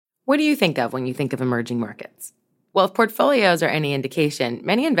What do you think of when you think of emerging markets? Well, if portfolios are any indication,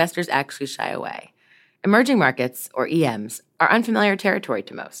 many investors actually shy away. Emerging markets, or EMs, are unfamiliar territory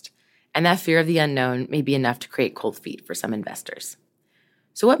to most, and that fear of the unknown may be enough to create cold feet for some investors.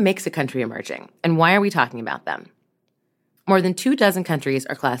 So what makes a country emerging, and why are we talking about them? More than 24 countries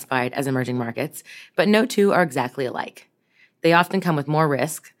are classified as emerging markets, but no two are exactly alike. They often come with more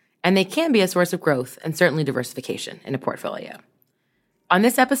risk, and they can be a source of growth and certainly diversification in a portfolio. On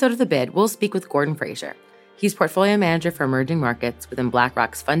this episode of The Bid, we'll speak with Gordon Fraser. He's portfolio manager for emerging markets within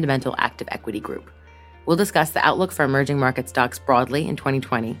BlackRock's Fundamental Active Equity Group. We'll discuss the outlook for emerging market stocks broadly in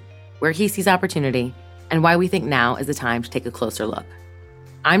 2020, where he sees opportunity, and why we think now is the time to take a closer look.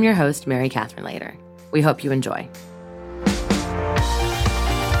 I'm your host, Mary Catherine Lader. We hope you enjoy.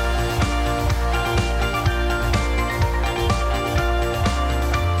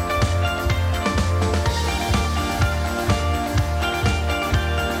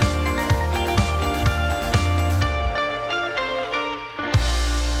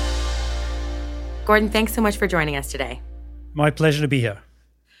 Gordon, thanks so much for joining us today. My pleasure to be here.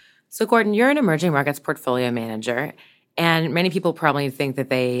 So, Gordon, you're an emerging markets portfolio manager, and many people probably think that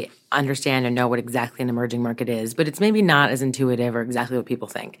they understand and know what exactly an emerging market is, but it's maybe not as intuitive or exactly what people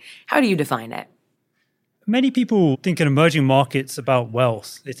think. How do you define it? Many people think in emerging markets about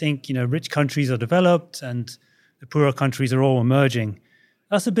wealth. They think, rich countries are developed and the poorer countries are all emerging.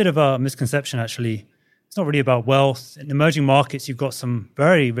 That's a bit of a misconception, actually. It's not really about wealth. In emerging markets, you've got some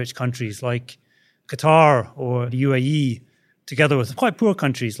very rich countries like Qatar or the UAE, together with quite poor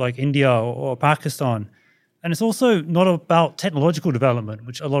countries like India or Pakistan. And it's also not about technological development,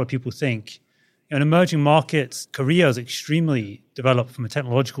 which a lot of people think. In emerging markets, Korea is extremely developed from a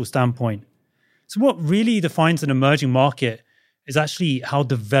technological standpoint. So what really defines an emerging market is actually how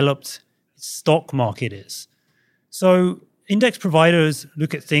developed its stock market is. So index providers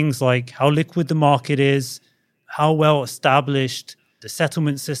look at things like how liquid the market is, how well established the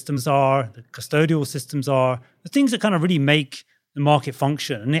settlement systems are, the custodial systems are, the things that kind of really make the market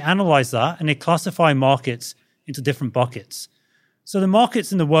function. And they analyze that and they classify markets into different buckets. So the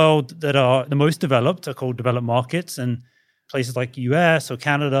markets in the world that are the most developed are called developed markets, and places like US or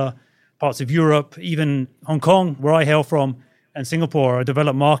Canada, parts of Europe, even Hong Kong, where I hail from, and Singapore are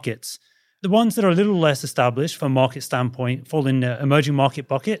developed markets. The ones that are a little less established from a market standpoint fall in the emerging market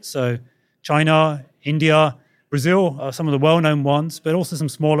bucket. So China, India, Brazil are some of the well-known ones, but also some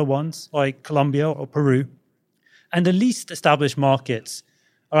smaller ones like Colombia or Peru. And the least established markets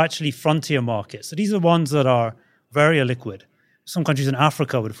are actually frontier markets. So these are ones that are very illiquid. Some countries in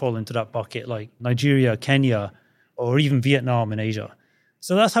Africa would fall into that bucket, like Nigeria, Kenya, or even Vietnam in Asia.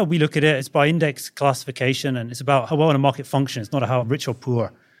 So that's how we look at it. It's by index classification, and it's about how well a market functions, not how rich or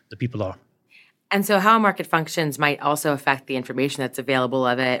poor the people are. And so how a market functions might also affect the information that's available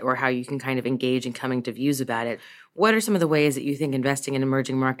of it, or how you can kind of engage in coming to views about it. What are some of the ways that you think investing in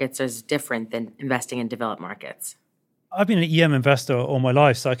emerging markets is different than investing in developed markets? I've been an EM investor all my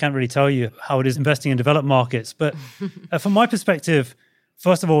life, so I can't really tell you how it is investing in developed markets. But from my perspective,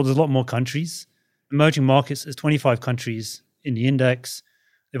 first of all, there's a lot more countries. Emerging markets, there's 25 countries in the index.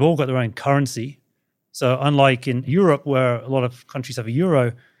 They've all got their own currency. So unlike in Europe, where a lot of countries have a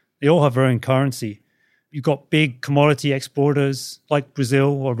euro, they all have their own currency. You've got big commodity exporters like Brazil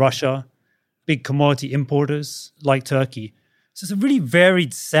or Russia, big commodity importers like Turkey. So it's a really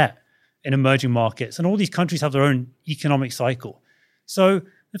varied set in emerging markets, and all these countries have their own economic cycle. So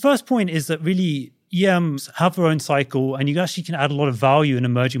the first point is that really EMs have their own cycle, and you actually can add a lot of value in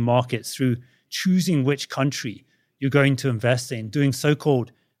emerging markets through choosing which country you're going to invest in, doing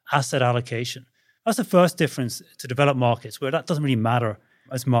so-called asset allocation. That's the first difference to developed markets, where that doesn't really matter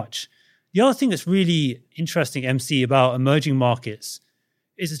as much. The other thing that's really interesting, MC, about emerging markets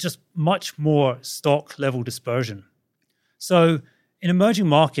is it's just much more stock level dispersion. So in emerging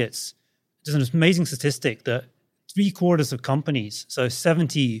markets, there's an amazing statistic that 3/4 of companies, so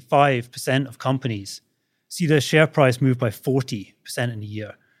 75% of companies, see their share price move by 40% in a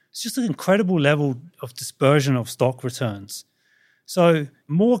year. It's just an incredible level of dispersion of stock returns. So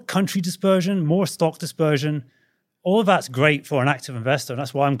more country dispersion, more stock dispersion, all of that's great for an active investor. And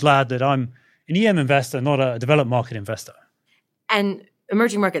that's why I'm glad that I'm an EM investor, not a developed market investor. And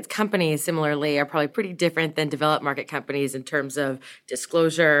emerging markets companies, similarly, are probably pretty different than developed market companies in terms of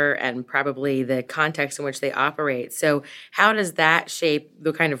disclosure and probably the context in which they operate. So how does that shape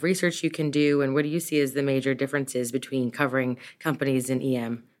the kind of research you can do, and what do you see as the major differences between covering companies in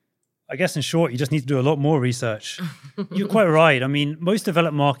EM? I guess in short, you just need to do a lot more research. You're quite right. I mean, most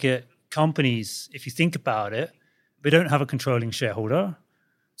developed market companies, if you think about it, they don't have a controlling shareholder.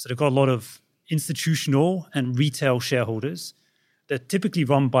 So they've got a lot of institutional and retail shareholders. they're typically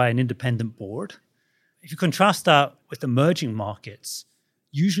run by an independent board. If you contrast that with emerging markets,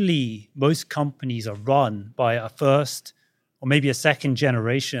 usually most companies are run by a first or maybe a second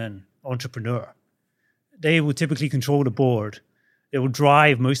generation entrepreneur. They will typically control the board. They will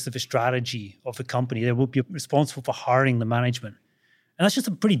drive most of the strategy of the company. They will be responsible for hiring the management. And that's just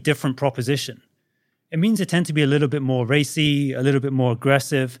a pretty different proposition. It means they tend to be a little bit more racy, a little bit more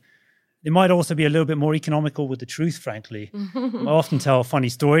aggressive. They might also be a little bit more economical with the truth, frankly. I often tell a funny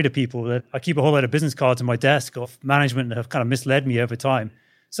story to people that I keep a whole lot of business cards on my desk of management that have kind of misled me over time.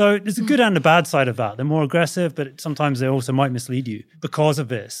 So there's a good and a bad side of that. They're more aggressive, but sometimes they also might mislead you because of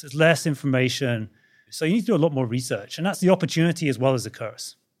this. There's less information. So you need to do a lot more research. And that's the opportunity as well as the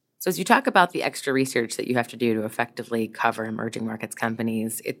curse. So as you talk about the extra research that you have to do to effectively cover emerging markets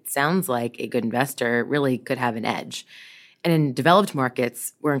companies, it sounds like a good investor really could have an edge. And in developed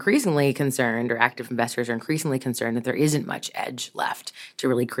markets, we're increasingly concerned, or active investors are increasingly concerned, that there isn't much edge left to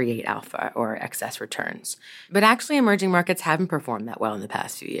really create alpha or excess returns. But actually, emerging markets haven't performed that well in the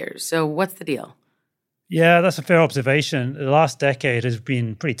past few years. So what's the deal? Yeah, that's a fair observation. The last decade has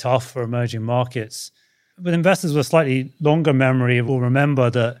been pretty tough for emerging markets. But investors with a slightly longer memory will remember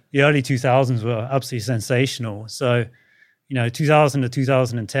that the early 2000s were absolutely sensational. So, 2000 to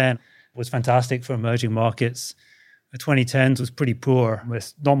 2010 was fantastic for emerging markets. The 2010s was pretty poor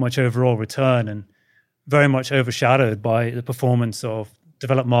with not much overall return and very much overshadowed by the performance of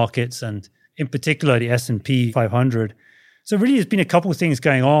developed markets and in particular the S&P 500. So really there's been a couple of things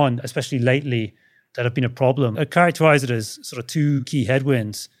going on, especially lately, that have been a problem. I characterize it as sort of two key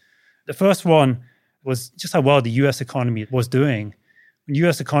headwinds. The first one was just how well the US economy was doing. When the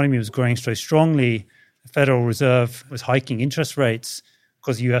US economy was growing so strongly, the Federal Reserve was hiking interest rates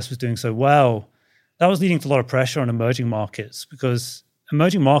because the US was doing so well. That was leading to a lot of pressure on emerging markets because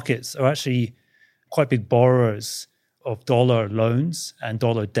emerging markets are actually quite big borrowers of dollar loans and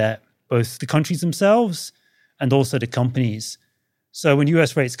dollar debt, both the countries themselves and also the companies. So when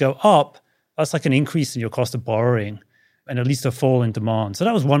US rates go up, that's like an increase in your cost of borrowing and at least a fall in demand. So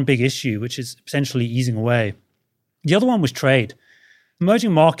that was one big issue, which is potentially easing away. The other one was trade.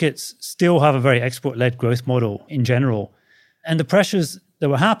 Emerging markets still have a very export-led growth model in general. And the pressures that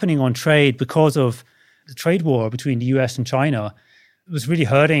were happening on trade because of the trade war between the US and China was really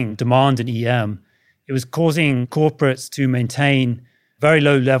hurting demand in EM. It was causing corporates to maintain very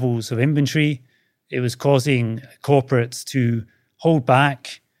low levels of inventory. It was causing corporates to hold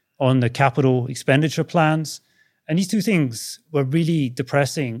back on the capital expenditure plans. And these two things were really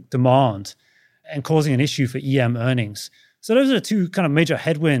depressing demand and causing an issue for EM earnings. So those are the two kind of major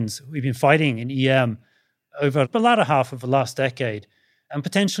headwinds we've been fighting in EM over the latter half of the last decade. And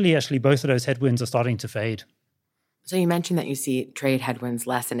potentially, actually, both of those headwinds are starting to fade. So you mentioned that you see trade headwinds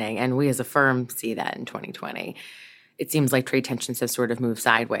lessening, and we as a firm see that in 2020. It seems like trade tensions have sort of moved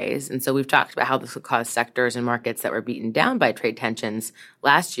sideways. And so we've talked about how this will cause sectors and markets that were beaten down by trade tensions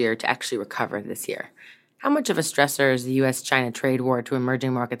last year to actually recover this year. How much of a stressor is the US-China trade war to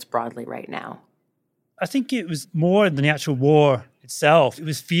emerging markets broadly right now? I think it was more than the actual war itself. It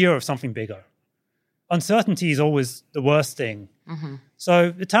was fear of something bigger. Uncertainty is always the worst thing. Mm-hmm.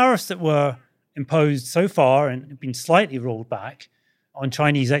 So the tariffs that were imposed so far and have been slightly rolled back on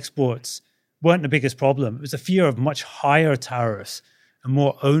Chinese exports weren't the biggest problem. It was a fear of much higher tariffs and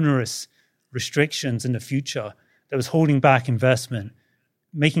more onerous restrictions in the future that was holding back investment,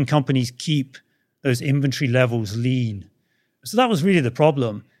 making companies keep those inventory levels lean. So that was really the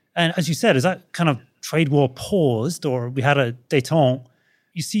problem. And as you said, as that kind of trade war paused or we had a détente,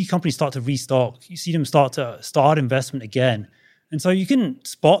 you see companies start to restock. You see them start investment again. And so you can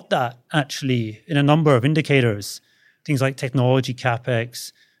spot that actually in a number of indicators, things like technology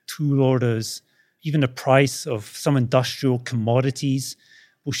capex, tool orders, even the price of some industrial commodities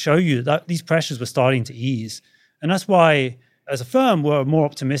will show you that these pressures were starting to ease. And that's why, as a firm, we're more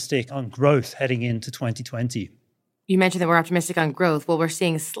optimistic on growth heading into 2020. You mentioned that we're optimistic on growth. Well, we're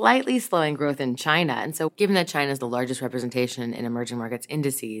seeing slightly slowing growth in China. And so given that China is the largest representation in emerging markets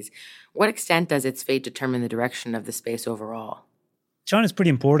indices, what extent does its fate determine the direction of the space overall? China's pretty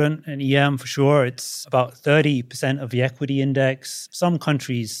important in EM for sure. It's about 30% of the equity index. Some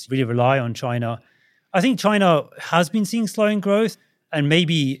countries really rely on China. I think China has been seeing slowing growth, and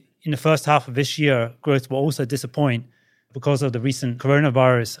maybe in the first half of this year, growth will also disappoint because of the recent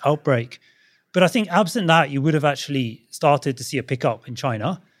coronavirus outbreak. But I think absent that, you would have actually started to see a pickup in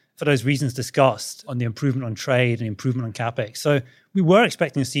China for those reasons discussed on the improvement on trade and improvement on capex. So we were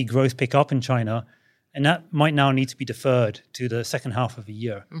expecting to see growth pick up in China, and that might now need to be deferred to the second half of the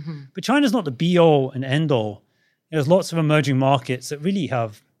year. Mm-hmm. But China's not the be-all and end-all. There's lots of emerging markets that really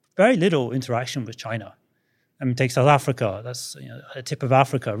have very little interaction with China. I mean, take South Africa. That's a tip of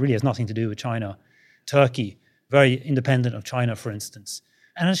Africa. Really has nothing to do with China. Turkey, very independent of China, for instance.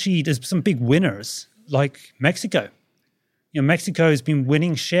 And actually, there's some big winners like Mexico. Mexico has been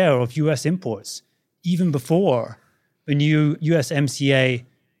winning share of U.S. imports even before the new USMCA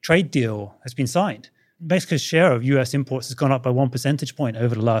trade deal has been signed. Mexico's share of U.S. imports has gone up by 1 percentage point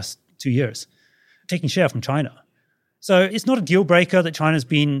over the last 2 years, taking share from China. So it's not a deal breaker that China's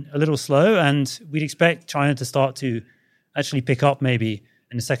been a little slow, and we'd expect China to start to actually pick up maybe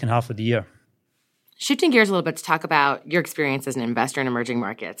in the second half of the year. Shifting gears a little bit to talk about your experience as an investor in emerging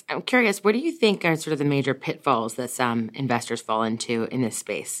markets, I'm curious, what do you think are sort of the major pitfalls that some investors fall into in this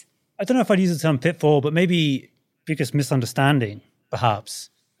space? I don't know if I'd use the term pitfall, but maybe biggest misunderstanding,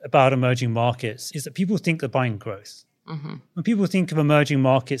 perhaps, about emerging markets is that people think they're buying growth. Mm-hmm. When people think of emerging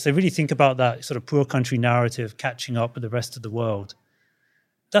markets, they really think about that sort of poor country narrative catching up with the rest of the world.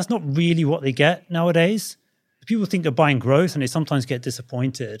 That's not really what they get nowadays. People think they're buying growth, and they sometimes get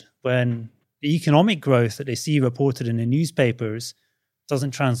disappointed when the economic growth that they see reported in the newspapers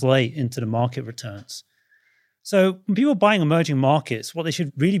doesn't translate into the market returns. So when people are buying emerging markets, what they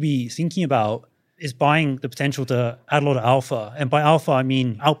should really be thinking about is buying the potential to add a lot of alpha. And by alpha, I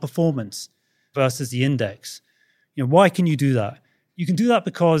mean outperformance versus the index. Why can you do that? You can do that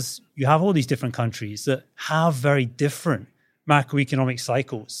because you have all these different countries that have very different macroeconomic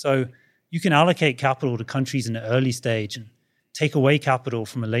cycles. So you can allocate capital to countries in the early stage and take away capital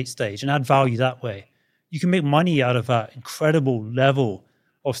from a late stage and add value that way. You can make money out of that incredible level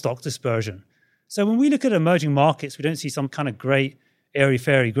of stock dispersion. So when we look at emerging markets, we don't see some kind of great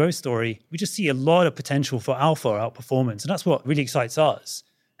airy-fairy growth story. We just see a lot of potential for alpha or outperformance. And that's what really excites us.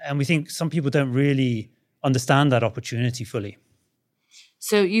 And we think some people don't really understand that opportunity fully.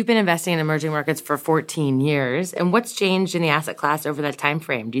 So you've been investing in emerging markets for 14 years. And what's changed in the asset class over that time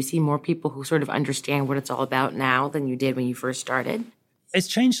frame? Do you see more people who sort of understand what it's all about now than you did when you first started? It's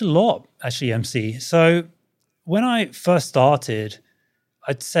changed a lot, actually, MC. So when I first started,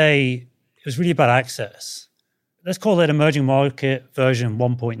 I'd say it was really about access. Let's call it emerging market version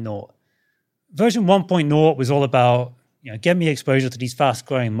 1.0. Version 1.0 was all about, get me exposure to these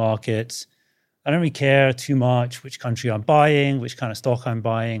fast-growing markets. I don't really care too much which country I'm buying, which kind of stock I'm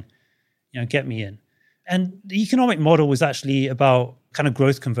buying, get me in. And the economic model was actually about kind of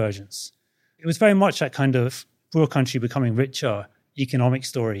growth convergence. It was very much that kind of poor country becoming richer economic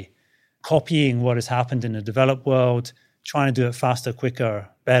story, copying what has happened in the developed world, trying to do it faster, quicker,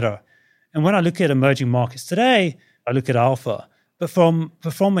 better. And when I look at emerging markets today, I look at alpha. But from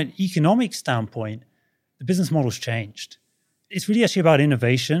an economic standpoint, the business model's changed. It's really actually about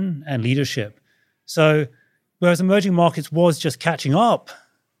innovation and leadership. So whereas emerging markets was just catching up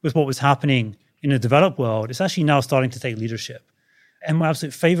with what was happening in the developed world, it's actually now starting to take leadership. And my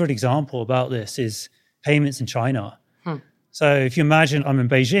absolute favorite example about this is payments in China. So if you imagine I'm in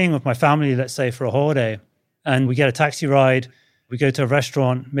Beijing with my family, let's say for a holiday, and we get a taxi ride, we go to a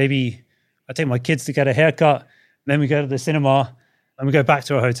restaurant, maybe I take my kids to get a haircut, then we go to the cinema, and we go back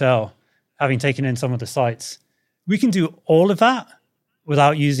to our hotel, having taken in some of the sights. We can do all of that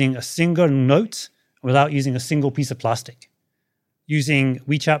without using a single note, without using a single piece of plastic, using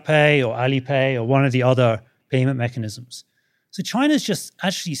WeChat Pay or Alipay or one of the other payment mechanisms. So China's just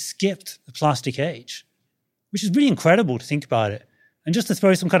actually skipped the plastic age, which is really incredible to think about it. And just to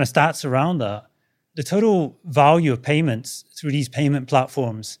throw some kind of stats around that, the total value of payments through these payment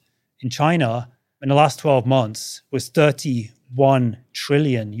platforms in China in the last 12 months was $31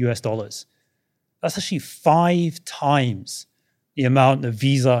 trillion US. That's actually 5 times the amount that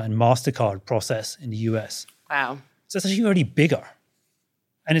Visa and MasterCard process in the US. Wow. So it's actually already bigger.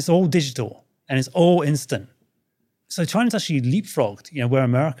 And it's all digital and it's all instant. So China's actually leapfrogged, where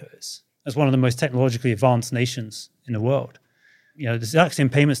America is as one of the most technologically advanced nations in the world. The exact same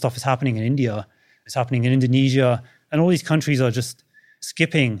payment stuff is happening in India. It's happening in Indonesia. And all these countries are just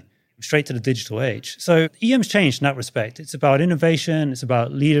skipping straight to the digital age. So EM's changed in that respect. It's about innovation. It's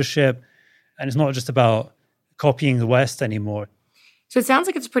about leadership. And it's not just about copying the West anymore. So it sounds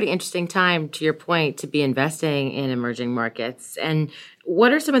like it's a pretty interesting time, to your point, to be investing in emerging markets. And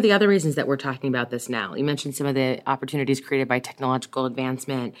what are some of the other reasons that we're talking about this now? You mentioned some of the opportunities created by technological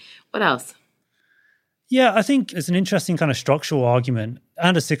advancement. What else? Yeah, I think it's an interesting kind of structural argument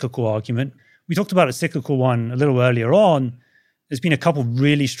and a cyclical argument. We talked about a cyclical one a little earlier on. There's been a couple of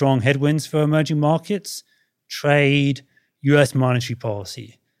really strong headwinds for emerging markets: trade, US monetary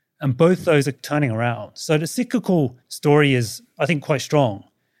policy. And both those are turning around. So the cyclical story is, I think, quite strong.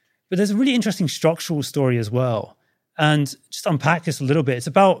 But there's a really interesting structural story as well. And just to unpack this a little bit, it's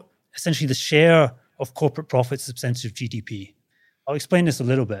about essentially the share of corporate profits as a percentage of GDP. I'll explain this a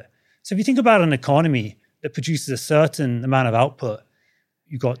little bit. So if you think about an economy, that produces a certain amount of output,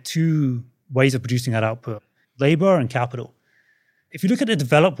 you've got two ways of producing that output, labor and capital. If you look at the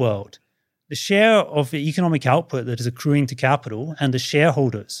developed world, the share of the economic output that is accruing to capital and the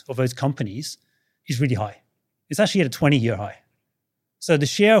shareholders of those companies is really high. It's actually at a 20-year high. So the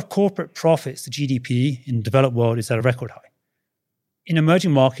share of corporate profits to GDP in the developed world is at a record high. In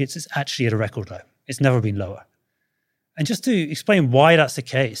emerging markets, it's actually at a record low. It's never been lower. And just to explain why that's the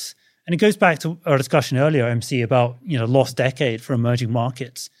case, and it goes back to our discussion earlier, MC, about lost decade for emerging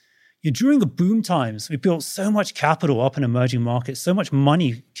markets. During the boom times, we built so much capital up in emerging markets, so much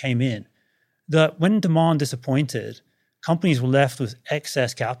money came in, that when demand disappointed, companies were left with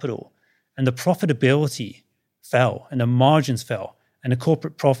excess capital, and the profitability fell, and the margins fell, and the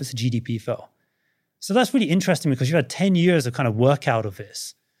corporate profits to GDP fell. So that's really interesting because you had 10 years of kind of work out of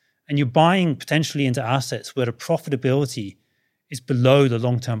this, and you're buying potentially into assets where the profitability is below the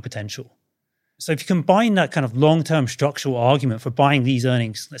long-term potential. So if you combine that kind of long-term structural argument for buying these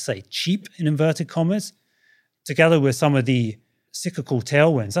earnings, let's say cheap in inverted commas, together with some of the cyclical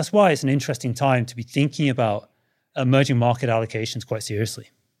tailwinds, that's why it's an interesting time to be thinking about emerging market allocations quite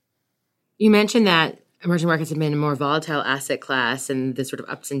seriously. You mentioned that emerging markets have been a more volatile asset class and the sort of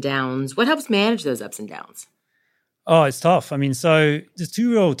ups and downs. What helps manage those ups and downs? Oh, it's tough. So there's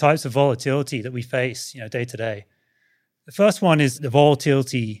two real types of volatility that we face, day to day. The first one is the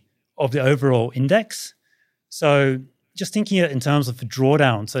volatility of the overall index. So just thinking it in terms of the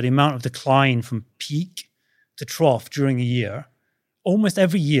drawdown, so the amount of decline from peak to trough during a year, almost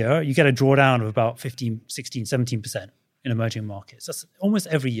every year you get a drawdown of about 15, 16, 17% in emerging markets. That's almost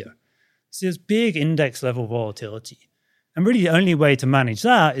every year. So there's big index level volatility. And really the only way to manage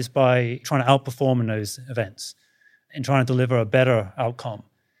that is by trying to outperform in those events and trying to deliver a better outcome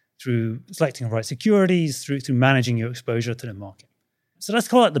through selecting the right securities, through managing your exposure to the market. So let's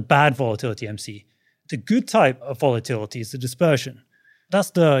call it the bad volatility, MC. The good type of volatility is the dispersion.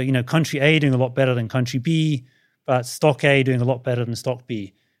 That's the country A doing a lot better than country B, but stock A doing a lot better than stock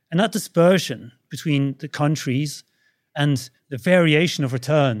B. And that dispersion between the countries and the variation of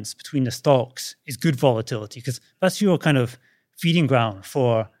returns between the stocks is good volatility because that's your kind of feeding ground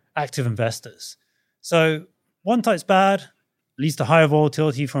for active investors. So one type's bad, leads to higher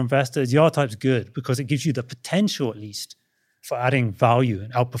volatility for investors. The other type's good because it gives you the potential, at least, for adding value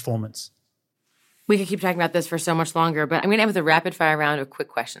and outperformance. We could keep talking about this for so much longer, but I'm going to end with a rapid fire round of quick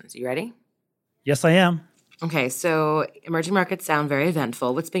questions. You ready? Yes, I am. Okay, so emerging markets sound very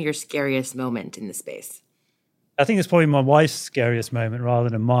eventful. What's been your scariest moment in the space? I think it's probably my wife's scariest moment rather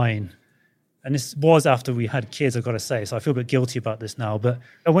than mine. And this was after we had kids, I've got to say, so I feel a bit guilty about this now. But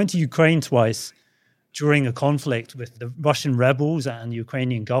I went to Ukraine twice during a conflict with the Russian rebels and the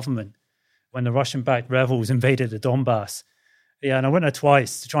Ukrainian government when the Russian-backed rebels invaded the Donbass. Yeah, and I went there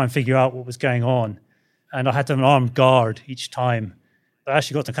twice to try and figure out what was going on. And I had to have an armed guard each time. I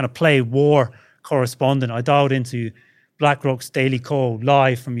actually got to kind of play war correspondent. I dialed into BlackRock's Daily Call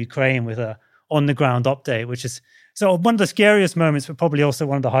live from Ukraine with a on-the-ground update, which is so one of the scariest moments, but probably also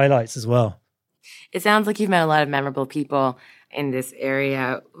one of the highlights as well. It sounds like you've met a lot of memorable people in this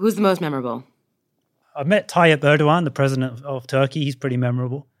area. Who's the most memorable? I met Tayyip Erdogan, the president of Turkey. He's pretty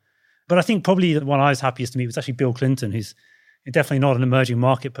memorable. But I think probably the one I was happiest to meet was actually Bill Clinton, who's definitely not an emerging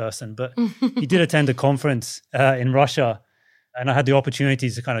market person, but he did attend a conference in Russia, and I had the opportunity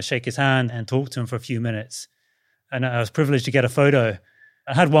to kind of shake his hand and talk to him for a few minutes. And I was privileged to get a photo.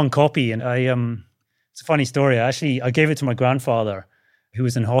 I had one copy, and it's a funny story. I gave it to my grandfather, who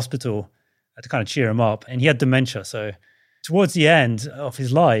was in hospital, to kind of cheer him up, and he had dementia. So towards the end of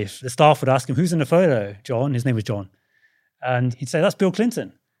his life, the staff would ask him, "Who's in the photo?" John. His name was John. And he'd say, "That's Bill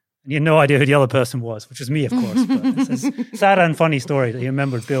Clinton." And he had no idea who the other person was, which was me, of course. But it's a sad and funny story that he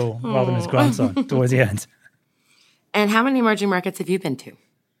remembered Bill rather than his grandson towards the end. And how many emerging markets have you been to?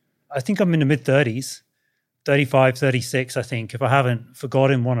 I think I'm in the mid-30s, 35, 36, I think, if I haven't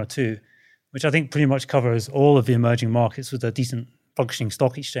forgotten one or two, which I think pretty much covers all of the emerging markets with a decent functioning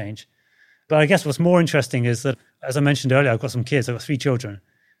stock exchange. But I guess what's more interesting is that, as I mentioned earlier, I've got some kids. I've got 3 children,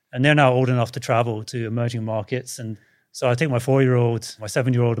 and they're now old enough to travel to emerging markets. And so I take my 4-year-old, my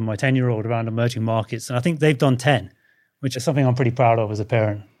 7-year-old, and my 10-year-old around emerging markets, and I think they've done 10, which is something I'm pretty proud of as a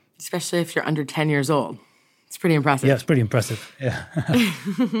parent. Especially if you're under 10 years old. It's pretty impressive. Yeah, it's pretty impressive. Yeah.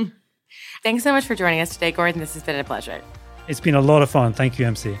 Thanks so much for joining us today, Gordon. This has been a pleasure. It's been a lot of fun. Thank you,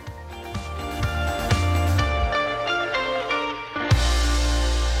 MC.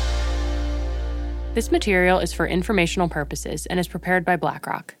 This material is for informational purposes and is prepared by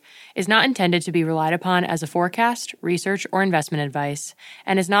BlackRock, is not intended to be relied upon as a forecast, research, or investment advice,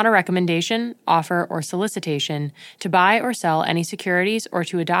 and is not a recommendation, offer, or solicitation to buy or sell any securities or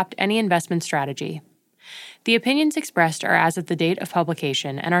to adopt any investment strategy. The opinions expressed are as of the date of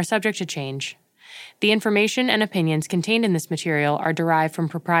publication and are subject to change. The information and opinions contained in this material are derived from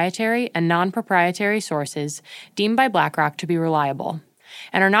proprietary and non-proprietary sources deemed by BlackRock to be reliable,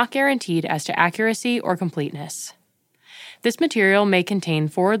 and are not guaranteed as to accuracy or completeness. This material may contain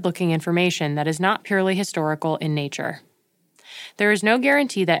forward-looking information that is not purely historical in nature. There is no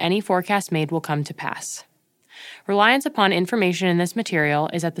guarantee that any forecast made will come to pass. Reliance upon information in this material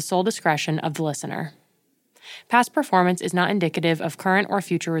is at the sole discretion of the listener. Past performance is not indicative of current or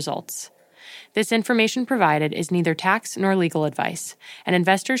future results. This information provided is neither tax nor legal advice, and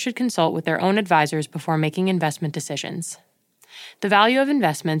investors should consult with their own advisors before making investment decisions. The value of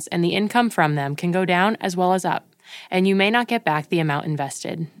investments and the income from them can go down as well as up, and you may not get back the amount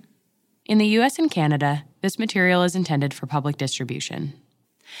invested. In the U.S. and Canada, this material is intended for public distribution.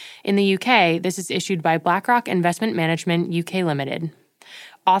 In the UK, this is issued by BlackRock Investment Management UK Limited,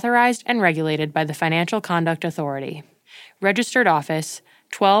 authorized and regulated by the Financial Conduct Authority. Registered office,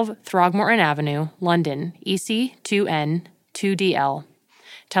 12 Throgmorton Avenue, London, EC2N 2DL.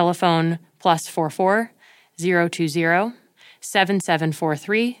 Telephone +44 020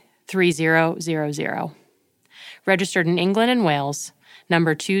 7743 3000. Registered in England and Wales,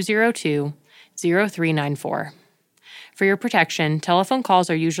 number 202 0394. For your protection, telephone calls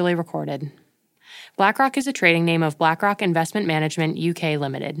are usually recorded. BlackRock is a trading name of BlackRock Investment Management UK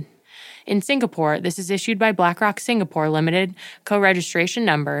Limited. In Singapore, this is issued by BlackRock Singapore Limited, co-registration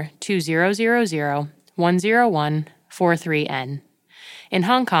number 2000110143N. In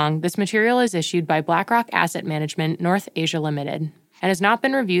Hong Kong, this material is issued by BlackRock Asset Management North Asia Limited and has not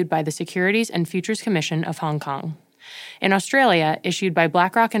been reviewed by the Securities and Futures Commission of Hong Kong. In Australia, issued by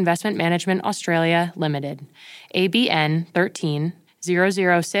BlackRock Investment Management Australia Limited, ABN 13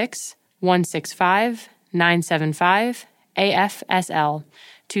 006 165 975 AFSL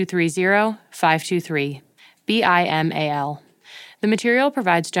 230523 BIMAL. The material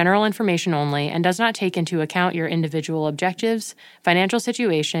provides general information only and does not take into account your individual objectives, financial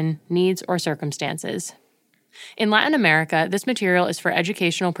situation, needs, or circumstances. In Latin America, this material is for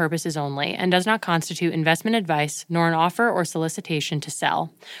educational purposes only and does not constitute investment advice nor an offer or solicitation to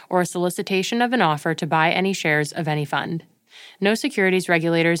sell, or a solicitation of an offer to buy any shares of any fund. No securities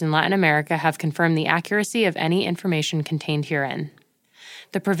regulators in Latin America have confirmed the accuracy of any information contained herein.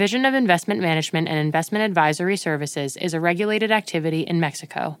 The provision of investment management and investment advisory services is a regulated activity in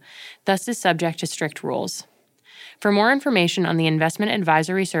Mexico, thus is subject to strict rules. For more information on the investment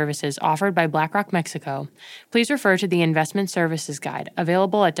advisory services offered by BlackRock Mexico, please refer to the Investment Services Guide,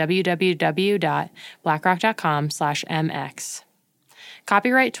 available at www.blackrock.com/mx.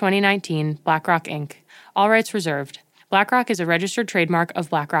 Copyright 2019, BlackRock Inc. All rights reserved. BlackRock is a registered trademark of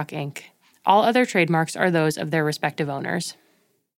BlackRock Inc. All other trademarks are those of their respective owners.